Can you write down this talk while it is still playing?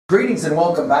Greetings and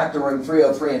welcome back to room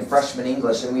 303 in Freshman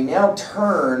English, and we now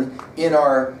turn in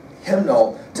our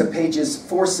hymnal to pages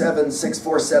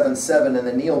 476477 in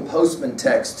the Neil Postman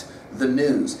text, The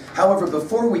News. However,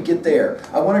 before we get there,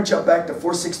 I want to jump back to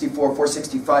 464,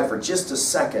 465 for just a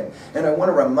second, and I want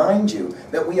to remind you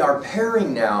that we are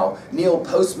pairing now Neil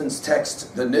Postman's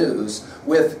text, The News,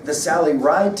 with the Sally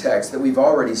Ride text that we've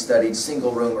already studied,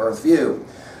 Single Room Earth View,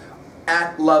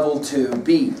 at level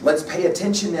 2B. Let's pay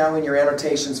attention now in your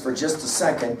annotations for just a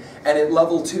second, and at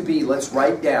level 2B, let's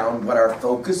write down what our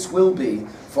focus will be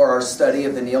for our study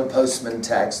of the Neil Postman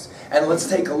text, and let's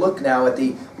take a look now at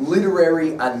the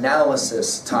literary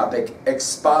analysis topic,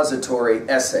 expository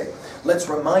essay. Let's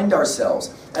remind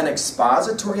ourselves, an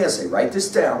expository essay, write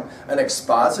this down, an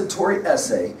expository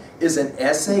essay is an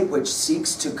essay which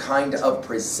seeks to kind of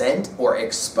present or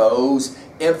expose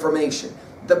information.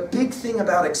 The big thing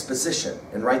about exposition,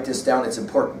 and write this down, it's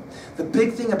important. The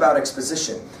big thing about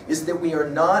exposition is that we are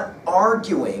not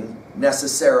arguing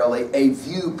necessarily a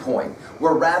viewpoint.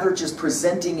 We're rather just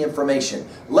presenting information.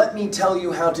 Let me tell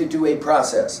you how to do a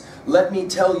process. Let me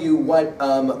tell you what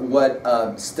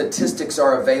statistics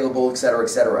are available, etc.,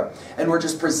 etc. And we're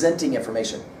just presenting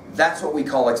information. That's what we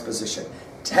call exposition.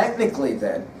 Technically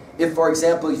then, if for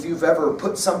example, if you've ever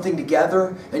put something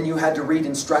together and you had to read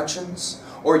instructions,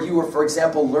 or you were, for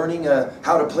example, learning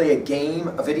how to play a game,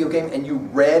 a video game, and you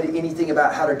read anything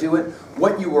about how to do it,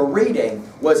 what you were reading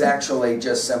was actually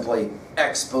just simply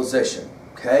exposition.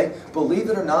 Okay? Believe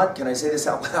it or not, can I say this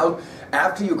out loud?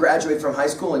 After you graduate from high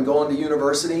school and go on to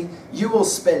university, you will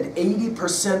spend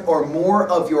 80% or more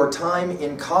of your time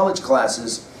in college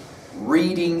classes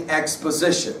reading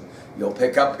exposition. You'll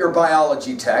pick up your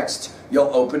biology text, you'll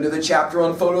open to the chapter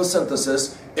on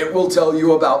photosynthesis, it will tell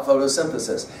you about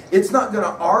photosynthesis. It's not going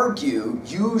to argue,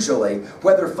 usually,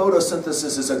 whether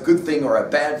photosynthesis is a good thing or a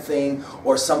bad thing,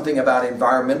 or something about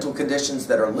environmental conditions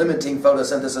that are limiting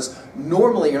photosynthesis.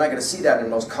 Normally, you're not going to see that in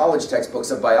most college textbooks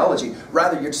of biology.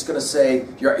 Rather, you're just going to say,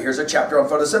 here's a chapter on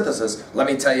photosynthesis. Let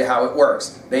me tell you how it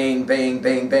works. Bang, bang,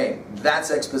 bang, bang.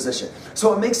 That's exposition.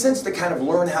 So it makes sense to kind of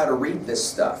learn how to read this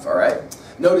stuff, all right?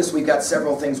 Notice we've got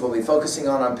several things we'll be focusing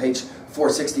on page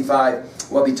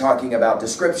 465. We'll be talking about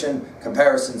description,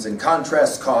 comparisons and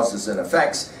contrasts, causes and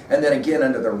effects, and then again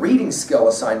under the reading skill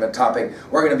assignment topic,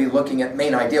 we're going to be looking at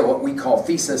main idea, what we call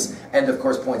thesis, and of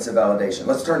course points of validation.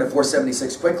 Let's turn to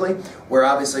 476 quickly. We're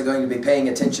obviously going to be paying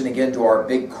attention again to our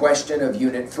big question of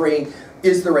Unit 3.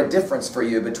 Is there a difference for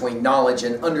you between knowledge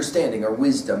and understanding or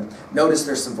wisdom? Notice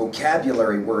there's some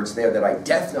vocabulary words there that I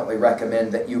definitely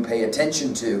recommend that you pay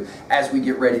attention to as we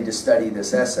get ready to study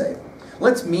this essay.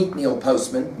 Let's meet Neil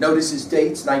Postman. Notice his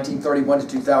dates, 1931 to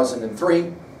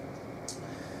 2003.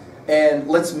 And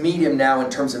let's meet him now in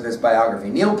terms of his biography.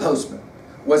 Neil Postman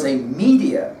was a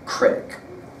media critic,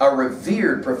 a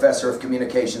revered professor of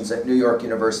communications at New York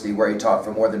University, where he taught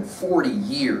for more than 40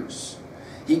 years.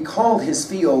 He called his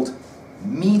field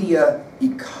media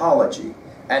ecology,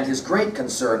 and his great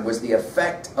concern was the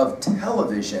effect of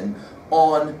television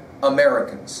on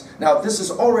Americans. Now, this is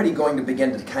already going to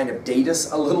begin to kind of date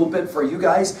us a little bit for you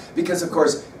guys, because of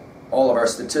course all of our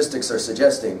statistics are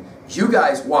suggesting you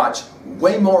guys watch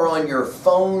way more on your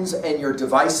phones and your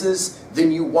devices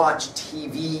than you watch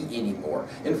TV anymore.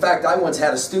 In fact, I once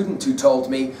had a student who told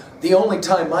me, the only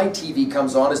time my TV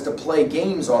comes on is to play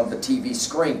games on the TV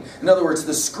screen. In other words,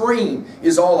 the screen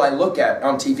is all I look at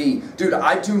on TV. Dude,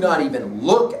 I do not even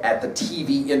look at the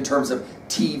TV in terms of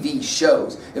TV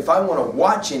shows. If I want to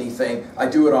watch anything, I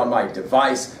do it on my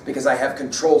device because I have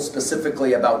control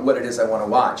specifically about what it is I want to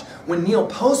watch. When Neil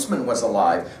Postman was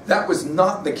alive, that was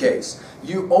not the case.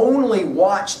 You only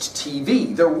watched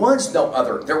TV. There was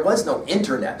no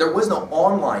internet, there was no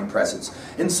online presence.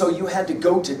 And so you had to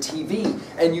go to TV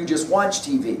and you just watched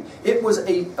TV. It was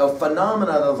a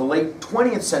phenomenon of the late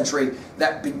 20th century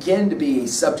that began to be a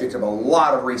subject of a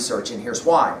lot of research, and here's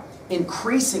why.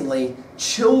 Increasingly,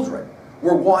 children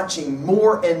were watching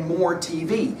more and more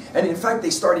TV. And in fact, they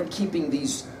started keeping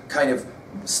these kind of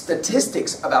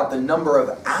statistics about the number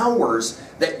of hours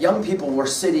that young people were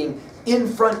sitting in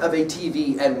front of a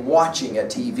TV and watching a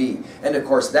TV. And of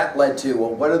course that led to,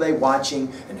 well, what are they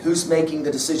watching and who's making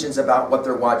the decisions about what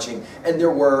they're watching? And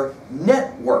there were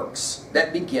networks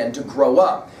that began to grow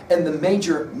up. And the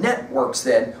major networks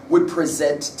then would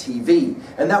present TV.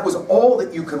 And that was all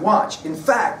that you could watch. In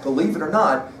fact, believe it or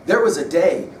not, there was a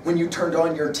day when you turned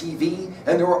on your TV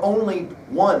and there were only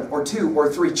 1 or 2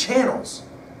 or 3 channels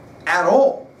at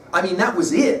all. I mean, that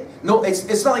was it. No,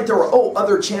 it's not like there were,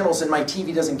 other channels and my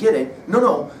TV doesn't get it.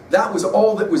 No, that was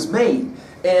all that was made.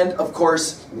 And of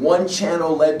course, one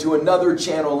channel led to another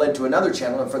channel, led to another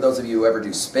channel. And for those of you who ever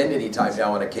do spend any time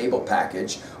now on a cable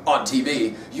package on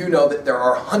TV, you know that there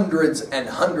are hundreds and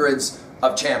hundreds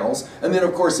of channels. And then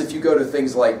of course, if you go to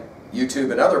things like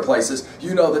YouTube and other places,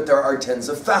 you know that there are tens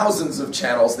of thousands of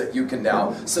channels that you can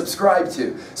now subscribe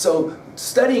to. So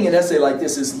studying an essay like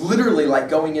this is literally like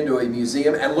going into a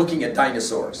museum and looking at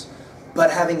dinosaurs. But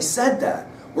having said that,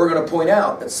 we're going to point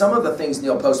out that some of the things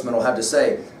Neil Postman will have to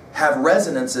say have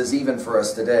resonances even for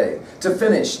us today. To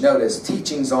finish, notice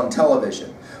teachings on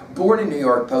television. Born in New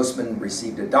York, Postman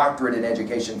received a doctorate in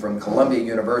education from Columbia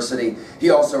University. He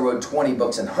also wrote 20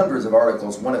 books and hundreds of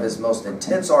articles. One of his most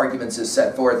intense arguments is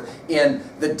set forth in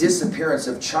The Disappearance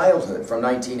of Childhood from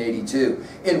 1982,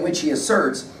 in which he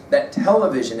asserts that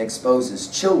television exposes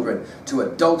children to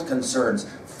adult concerns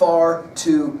far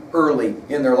too early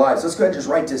in their lives. Let's go ahead and just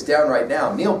write this down right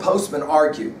now. Neil Postman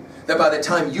argued that by the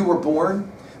time you were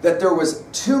born, that there was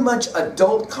too much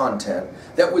adult content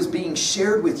that was being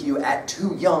shared with you at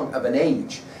too young of an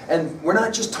age. And we're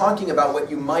not just talking about what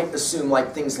you might assume,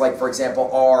 like things like, for example,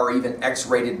 R or even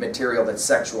X-rated material that's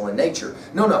sexual in nature.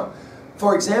 No, no.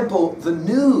 For example, the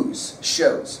news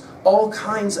shows all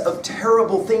kinds of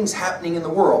terrible things happening in the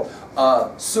world. A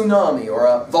tsunami or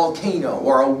a volcano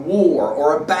or a war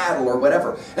or a battle or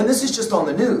whatever. And this is just on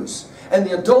the news. And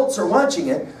the adults are watching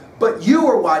it, but you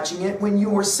were watching it when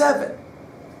you were 7.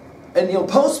 And Neil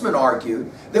Postman argued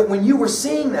that when you were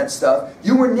seeing that stuff,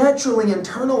 you were naturally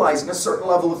internalizing a certain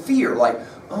level of fear, like,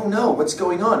 oh no, what's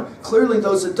going on? Clearly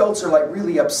those adults are like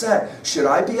really upset. Should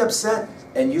I be upset?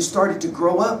 And you started to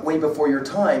grow up way before your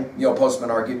time, Neil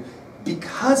Postman argued,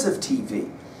 because of TV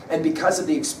and because of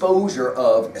the exposure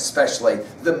of, especially,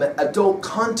 the adult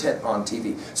content on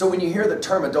TV. So when you hear the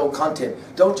term adult content,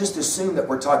 don't just assume that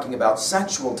we're talking about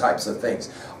sexual types of things.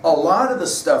 A lot of the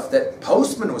stuff that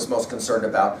Postman was most concerned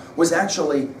about was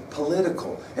actually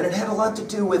political, and it had a lot to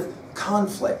do with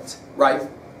conflict, right?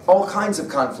 All kinds of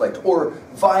conflict, or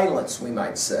violence, we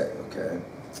might say, okay?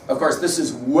 Of course, this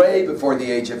is way before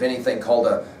the age of anything called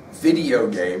a video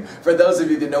game. For those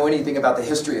of you that know anything about the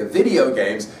history of video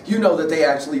games, you know that they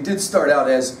actually did start out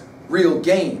as real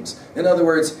games. In other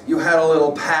words, you had a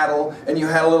little paddle and you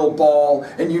had a little ball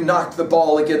and you knocked the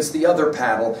ball against the other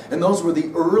paddle, and those were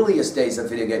the earliest days of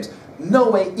video games.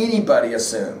 No way anybody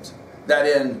assumed that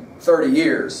in 30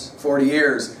 years, 40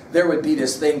 years, there would be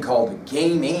this thing called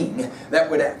gaming that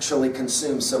would actually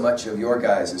consume so much of your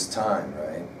guys' time,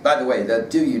 right? By the way,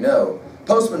 do you know,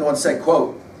 Postman once said,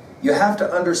 quote, "You have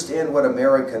to understand what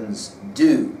Americans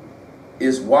do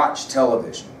is watch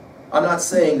television." I'm not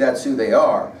saying that's who they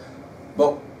are,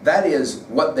 but that is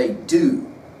what they do.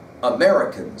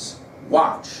 Americans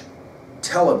watch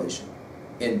television,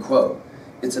 end quote.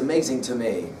 It's amazing to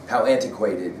me how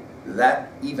antiquated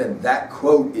even that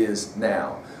quote is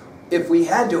now. If we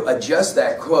had to adjust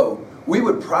that quote, we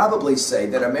would probably say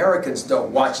that Americans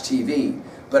don't watch TV,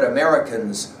 but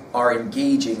Americans are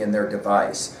engaging in their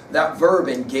device. That verb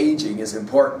engaging is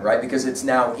important, right? Because it's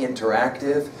now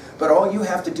interactive. But all you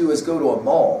have to do is go to a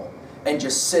mall and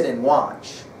just sit and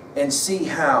watch and see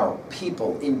how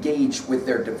people engage with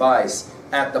their device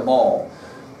at the mall.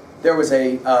 There was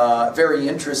a very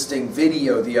interesting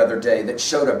video the other day that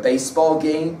showed a baseball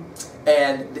game,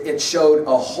 and it showed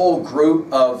a whole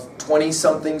group of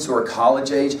 20-somethings who are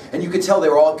college age, and you could tell they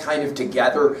were all kind of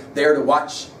together there to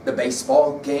watch the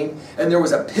baseball game. And there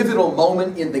was a pivotal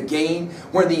moment in the game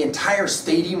where the entire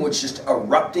stadium was just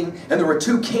erupting, and there were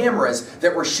 2 cameras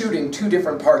that were shooting 2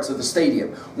 different parts of the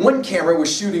stadium. One camera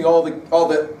was shooting all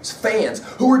the fans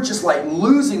who were just like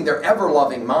losing their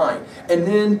ever-loving mind, and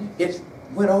then it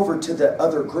went over to the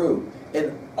other group,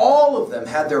 and all of them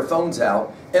had their phones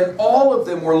out, and all of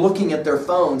them were looking at their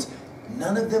phones.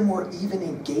 None of them were even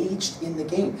engaged in the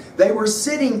game. They were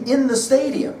sitting in the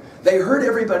stadium. They heard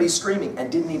everybody screaming and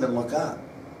didn't even look up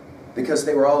because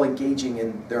they were all engaging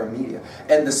in their media.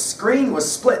 And the screen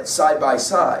was split side by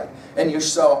side, and you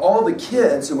saw all the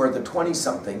kids who were the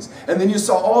 20-somethings, and then you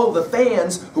saw all of the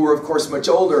fans who were, of course, much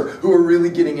older, who were really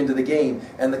getting into the game.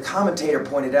 And the commentator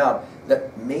pointed out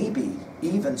that maybe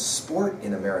even sport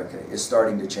in America is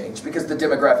starting to change because the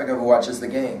demographic of who watches the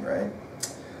game, right?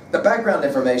 The background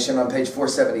information on page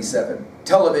 477,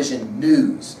 television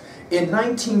news. In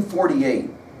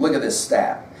 1948, look at this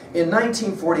stat. In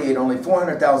 1948, only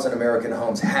 400,000 American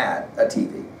homes had a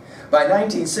TV. By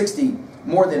 1960,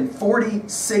 more than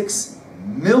 46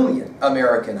 million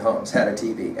American homes had a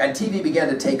TV. And TV began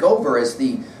to take over as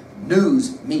the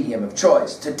news medium of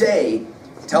choice. Today,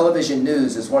 television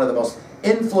news is one of the most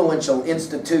influential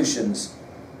institutions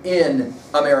in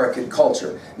American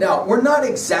culture. Now, we're not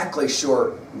exactly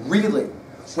sure, really,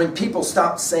 when people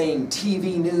stopped saying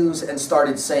TV news and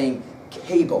started saying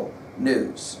cable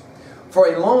news. For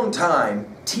a long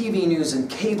time, TV news and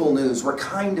cable news were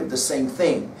kind of the same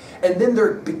thing. And then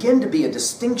there began to be a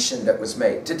distinction that was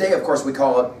made. Today, of course, we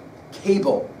call it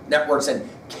cable networks and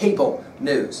cable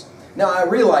news. Now, I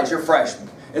realize you're freshmen,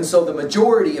 and so the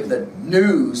majority of the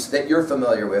news that you're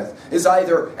familiar with is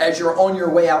either as you're on your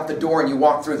way out the door and you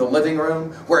walk through the living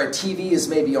room, where a TV is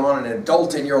maybe on, and an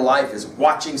adult in your life is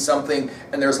watching something,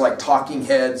 and there's like talking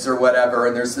heads or whatever,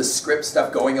 and there's this script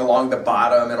stuff going along the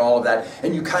bottom and all of that,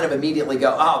 and you kind of immediately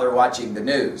go, oh, they're watching the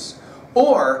news.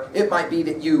 Or it might be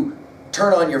that you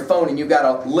turn on your phone and you've got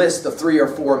a list of 3 or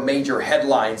 4 major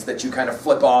headlines that you kind of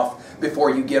flip off before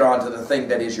you get onto the thing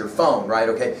that is your phone, right?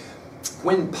 Okay.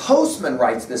 When Postman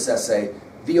writes this essay,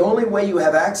 the only way you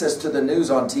have access to the news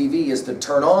on TV is to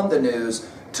turn on the news,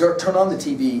 turn on the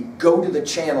TV, go to the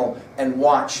channel, and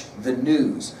watch the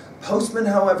news. Postman,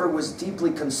 however, was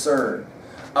deeply concerned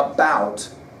about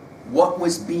what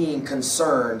was being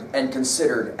concerned and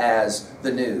considered as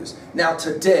the news. Now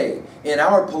today, in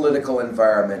our political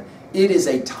environment, it is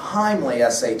a timely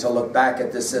essay to look back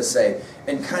at this essay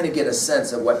and kind of get a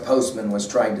sense of what Postman was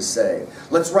trying to say.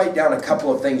 Let's write down a couple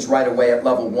of things right away at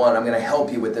level 1. I'm going to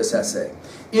help you with this essay.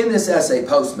 In this essay,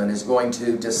 Postman is going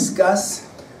to discuss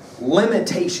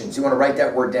limitations. You want to write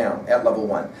that word down at level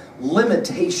 1.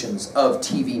 Limitations of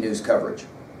TV news coverage.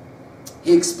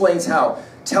 He explains how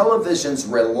television's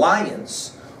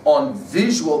reliance on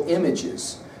visual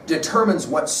images determines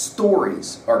what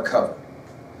stories are covered.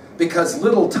 Because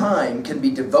little time can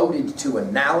be devoted to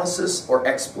analysis or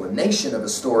explanation of a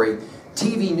story,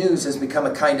 TV news has become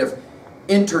a kind of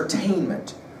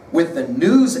entertainment, with the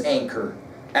news anchor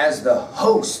as the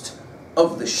host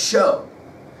of the show.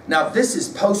 Now this is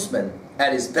Postman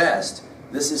at his best.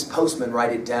 This is Postman,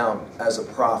 write it down, as a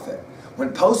prophet.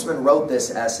 When Postman wrote this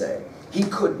essay, he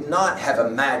could not have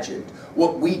imagined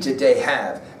what we today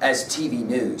have as TV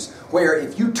news, where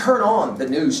if you turn on the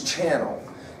news channel,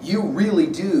 you really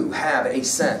do have a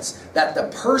sense that the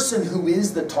person who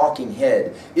is the talking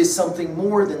head is something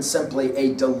more than simply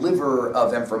a deliverer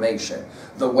of information.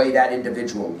 The way that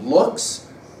individual looks,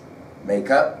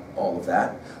 makeup, all of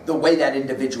that, the way that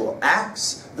individual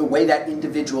acts, the way that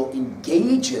individual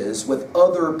engages with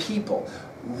other people.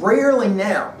 Rarely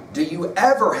now do you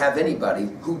ever have anybody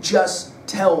who just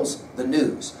tells the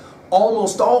news.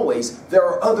 Almost always there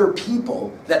are other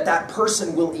people that that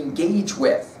person will engage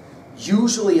with.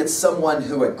 Usually it's someone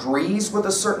who agrees with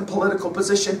a certain political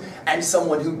position and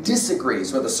someone who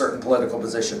disagrees with a certain political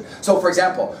position. So for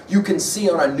example, you can see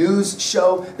on a news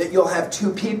show that you'll have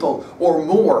 2 people or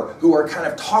more who are kind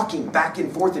of talking back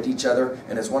and forth at each other,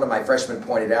 and as one of my freshmen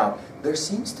pointed out, there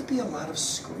seems to be a lot of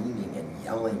screaming and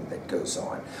yelling that goes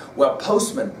on. Well,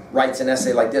 Postman writes an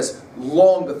essay like this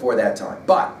long before that time,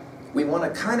 but we want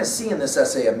to kind of see in this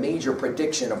essay a major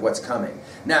prediction of what's coming.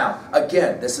 Now,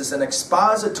 again, this is an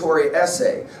expository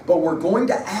essay, but we're going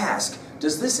to ask,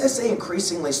 does this essay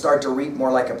increasingly start to read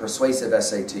more like a persuasive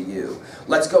essay to you?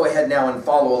 Let's go ahead now and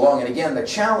follow along. And again, the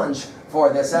challenge for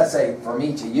this essay, for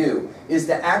me to you, is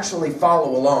to actually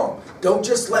follow along. Don't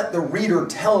just let the reader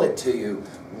tell it to you.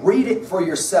 Read it for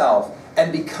yourself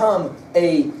and become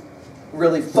a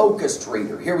really focused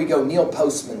reader. Here we go, Neil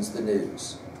Postman's The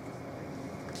News.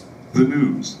 The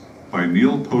News by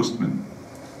Neil Postman.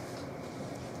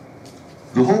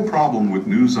 The whole problem with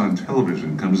news on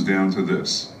television comes down to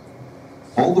this.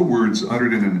 All the words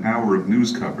uttered in an hour of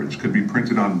news coverage could be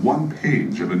printed on 1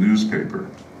 page of a newspaper,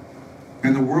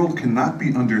 and the world cannot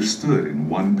be understood in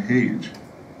 1 page.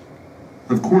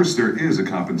 Of course, there is a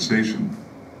compensation.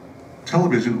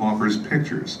 Television offers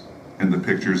pictures, and the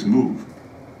pictures move.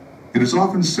 It is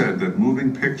often said that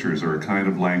moving pictures are a kind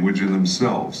of language in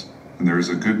themselves, and there is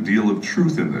a good deal of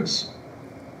truth in this.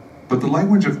 But the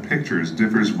language of pictures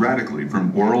differs radically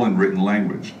from oral and written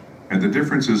language, and the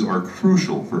differences are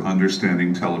crucial for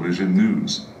understanding television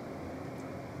news.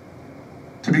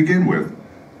 To begin with,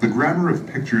 the grammar of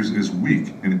pictures is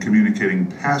weak in communicating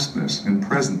pastness and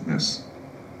presentness.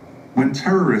 When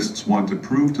terrorists want to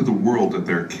prove to the world that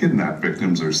their kidnapped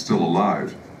victims are still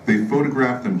alive, they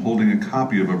photograph them holding a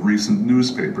copy of a recent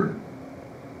newspaper.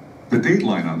 The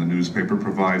dateline on the newspaper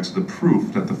provides the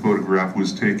proof that the photograph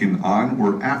was taken on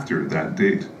or after that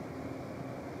date.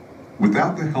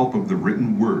 Without the help of the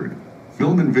written word,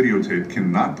 film and videotape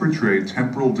cannot portray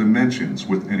temporal dimensions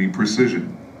with any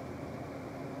precision.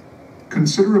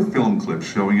 Consider a film clip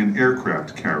showing an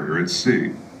aircraft carrier at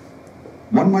sea.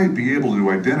 One might be able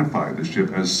to identify the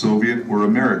ship as Soviet or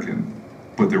American,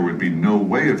 but there would be no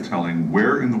way of telling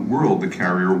where in the world the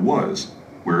carrier was,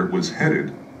 where it was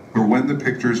headed, or when the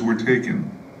pictures were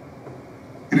taken.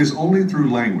 It is only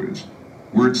through language,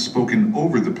 words spoken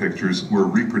over the pictures or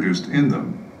reproduced in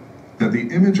them, that the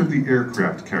image of the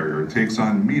aircraft carrier takes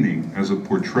on meaning as a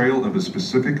portrayal of a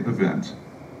specific event.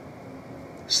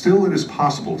 Still, it is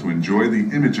possible to enjoy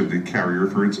the image of the carrier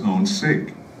for its own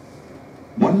sake.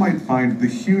 One might find the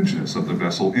hugeness of the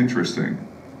vessel interesting.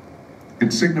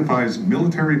 It signifies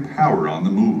military power on the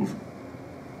move.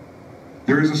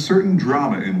 There is a certain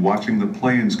drama in watching the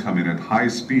planes come in at high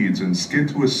speeds and skid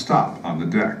to a stop on the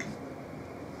deck.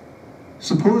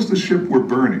 Suppose the ship were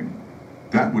burning.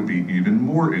 That would be even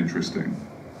more interesting.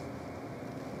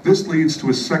 This leads to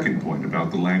a second point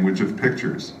about the language of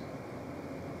pictures.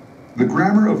 The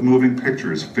grammar of moving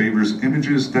pictures favors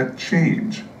images that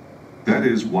change. That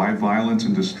is why violence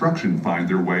and destruction find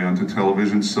their way onto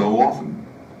television so often.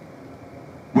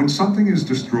 When something is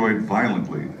destroyed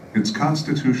violently, its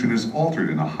constitution is altered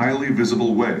in a highly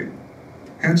visible way,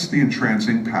 hence the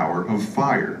entrancing power of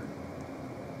fire.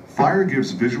 Fire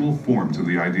gives visual form to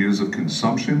the ideas of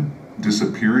consumption,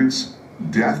 disappearance,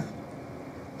 death.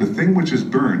 The thing which is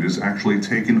burned is actually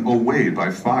taken away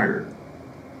by fire.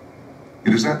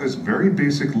 It is at this very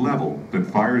basic level that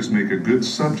fires make a good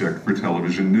subject for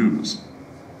television news.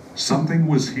 Something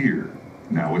was here,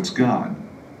 now it's gone,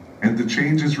 and the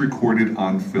change is recorded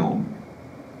on film.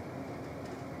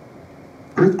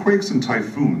 Earthquakes and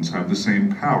typhoons have the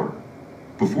same power.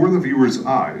 Before the viewer's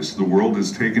eyes, the world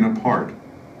is taken apart.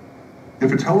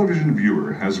 If a television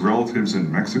viewer has relatives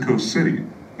in Mexico City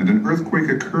and an earthquake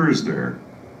occurs there,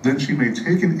 then she may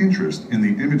take an interest in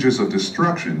the images of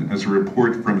destruction as a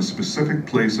report from a specific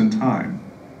place and time.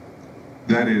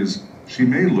 That is, she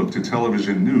may look to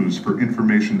television news for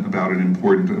information about an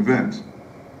important event.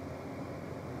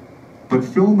 But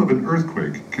film of an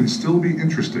earthquake can still be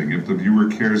interesting if the viewer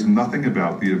cares nothing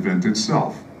about the event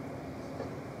itself.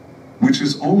 Which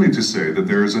is only to say that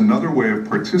there is another way of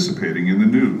participating in the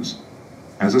news,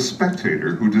 as a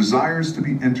spectator who desires to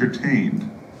be entertained.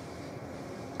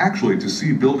 Actually, to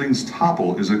see buildings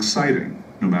topple is exciting,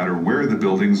 no matter where the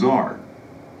buildings are.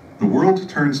 The world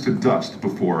turns to dust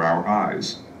before our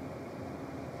eyes.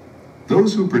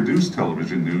 Those who produce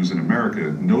television news in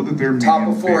America know that their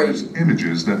medium favors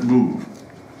images that move.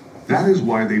 That is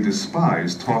why they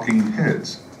despise talking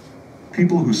heads,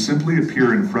 people who simply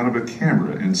appear in front of a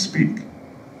camera and speak.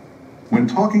 When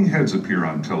talking heads appear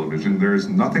on television, there is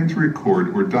nothing to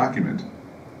record or document.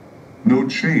 No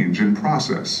change in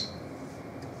process.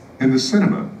 In the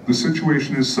cinema, the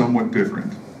situation is somewhat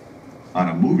different. On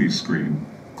a movie screen,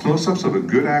 close-ups of a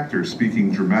good actor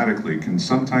speaking dramatically can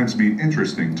sometimes be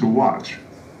interesting to watch.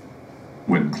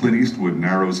 When Clint Eastwood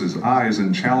narrows his eyes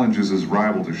and challenges his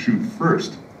rival to shoot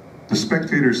first, the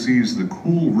spectator sees the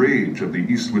cool rage of the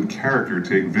Eastwood character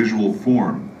take visual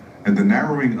form, and the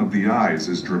narrowing of the eyes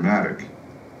is dramatic.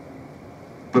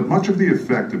 But much of the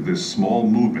effect of this small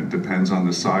movement depends on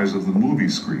the size of the movie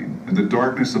screen and the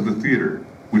darkness of the theater,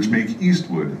 which make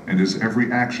Eastwood and his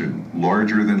every action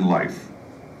larger than life.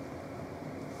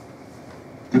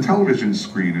 The television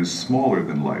screen is smaller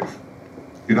than life.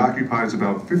 It occupies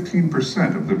about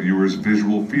 15% of the viewer's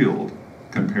visual field,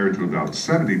 compared to about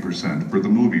 70% for the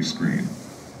movie screen.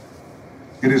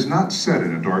 It is not set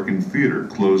in a darkened theater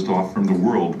closed off from the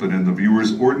world, but in the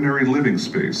viewer's ordinary living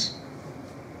space.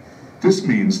 This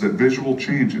means that visual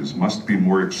changes must be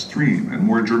more extreme and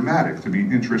more dramatic to be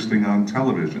interesting on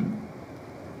television.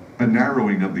 A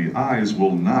narrowing of the eyes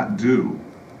will not do.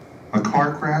 A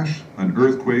car crash, an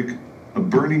earthquake, a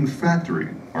burning factory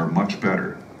are much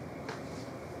better.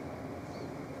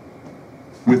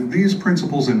 With these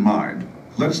principles in mind,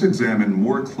 let's examine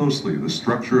more closely the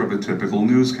structure of a typical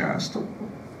newscast.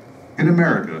 In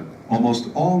America, almost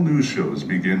all news shows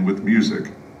begin with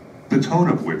music, the tone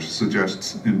of which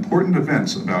suggests important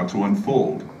events about to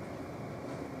unfold.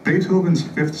 Beethoven's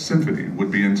Fifth Symphony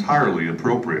would be entirely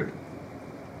appropriate.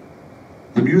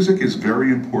 The music is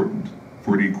very important,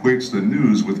 for it equates the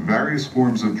news with various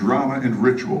forms of drama and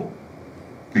ritual.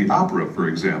 The opera, for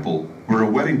example, or a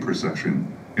wedding procession,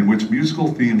 in which musical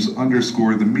themes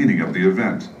underscore the meaning of the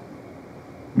event.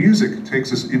 Music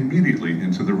takes us immediately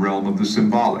into the realm of the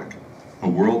symbolic, a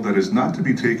world that is not to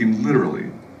be taken literally.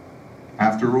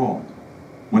 After all,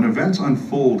 when events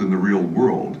unfold in the real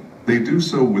world, they do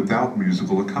so without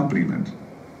musical accompaniment.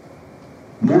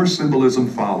 More symbolism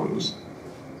follows.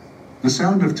 The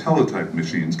sound of teletype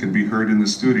machines can be heard in the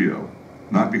studio,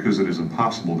 not because it is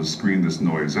impossible to screen this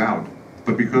noise out,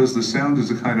 but because the sound is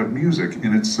a kind of music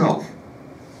in itself.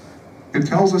 It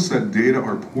tells us that data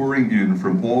are pouring in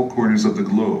from all corners of the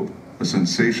globe, a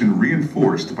sensation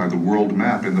reinforced by the world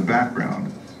map in the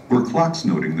background, or clocks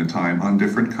noting the time on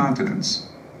different continents.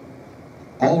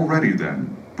 Already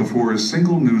then, Before a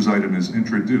single news item is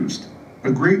introduced,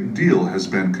 a great deal has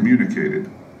been communicated.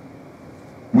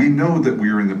 We know that we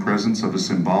are in the presence of a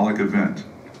symbolic event,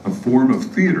 a form of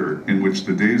theater in which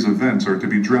the day's events are to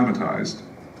be dramatized.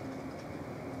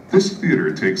 This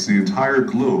theater takes the entire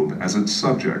globe as its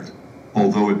subject,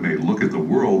 although it may look at the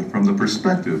world from the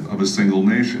perspective of a single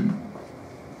nation.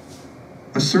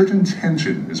 A certain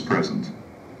tension is present,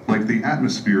 like the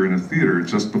atmosphere in a theater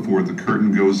just before the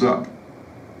curtain goes up.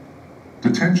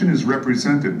 The tension is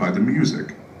represented by the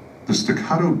music, the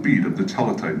staccato beat of the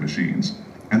teletype machines,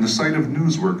 and the sight of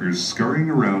news workers scurrying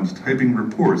around typing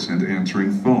reports and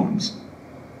answering phones.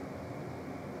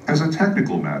 As a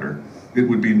technical matter, it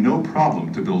would be no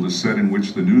problem to build a set in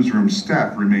which the newsroom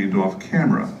staff remained off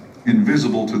camera,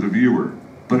 invisible to the viewer,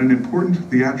 but an important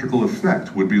theatrical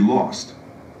effect would be lost.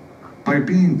 By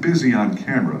being busy on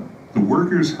camera, the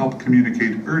workers help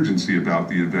communicate urgency about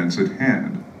the events at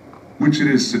hand, which it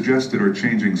is suggested are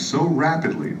changing so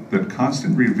rapidly that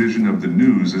constant revision of the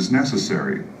news is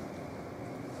necessary.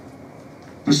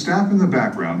 The staff in the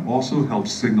background also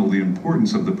helps signal the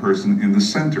importance of the person in the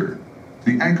center,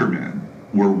 the anchorman,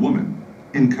 or woman,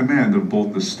 in command of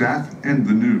both the staff and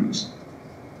the news.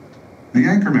 The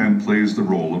anchorman plays the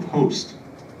role of host.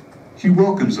 He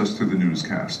welcomes us to the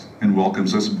newscast and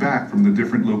welcomes us back from the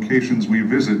different locations we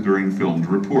visit during filmed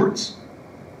reports.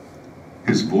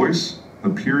 His voice,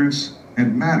 appearance,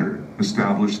 and manner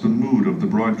establish the mood of the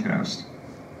broadcast.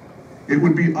 It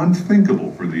would be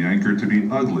unthinkable for the anchor to be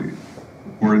ugly,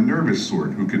 or a nervous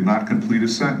sort who could not complete a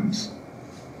sentence.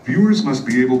 Viewers must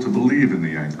be able to believe in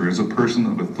the anchor as a person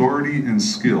of authority and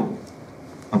skill,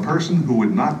 a person who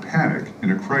would not panic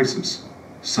in a crisis,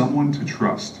 someone to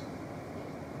trust.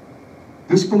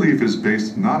 This belief is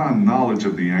based not on knowledge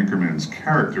of the anchorman's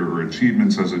character or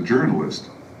achievements as a journalist,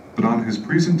 but on his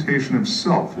presentation of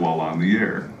self while on the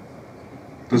air.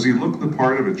 Does he look the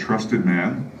part of a trusted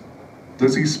man?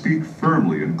 Does he speak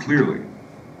firmly and clearly?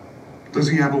 Does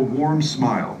he have a warm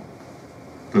smile?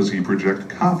 Does he project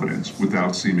confidence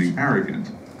without seeming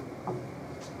arrogant?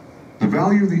 The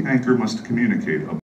value of the anchor must communicate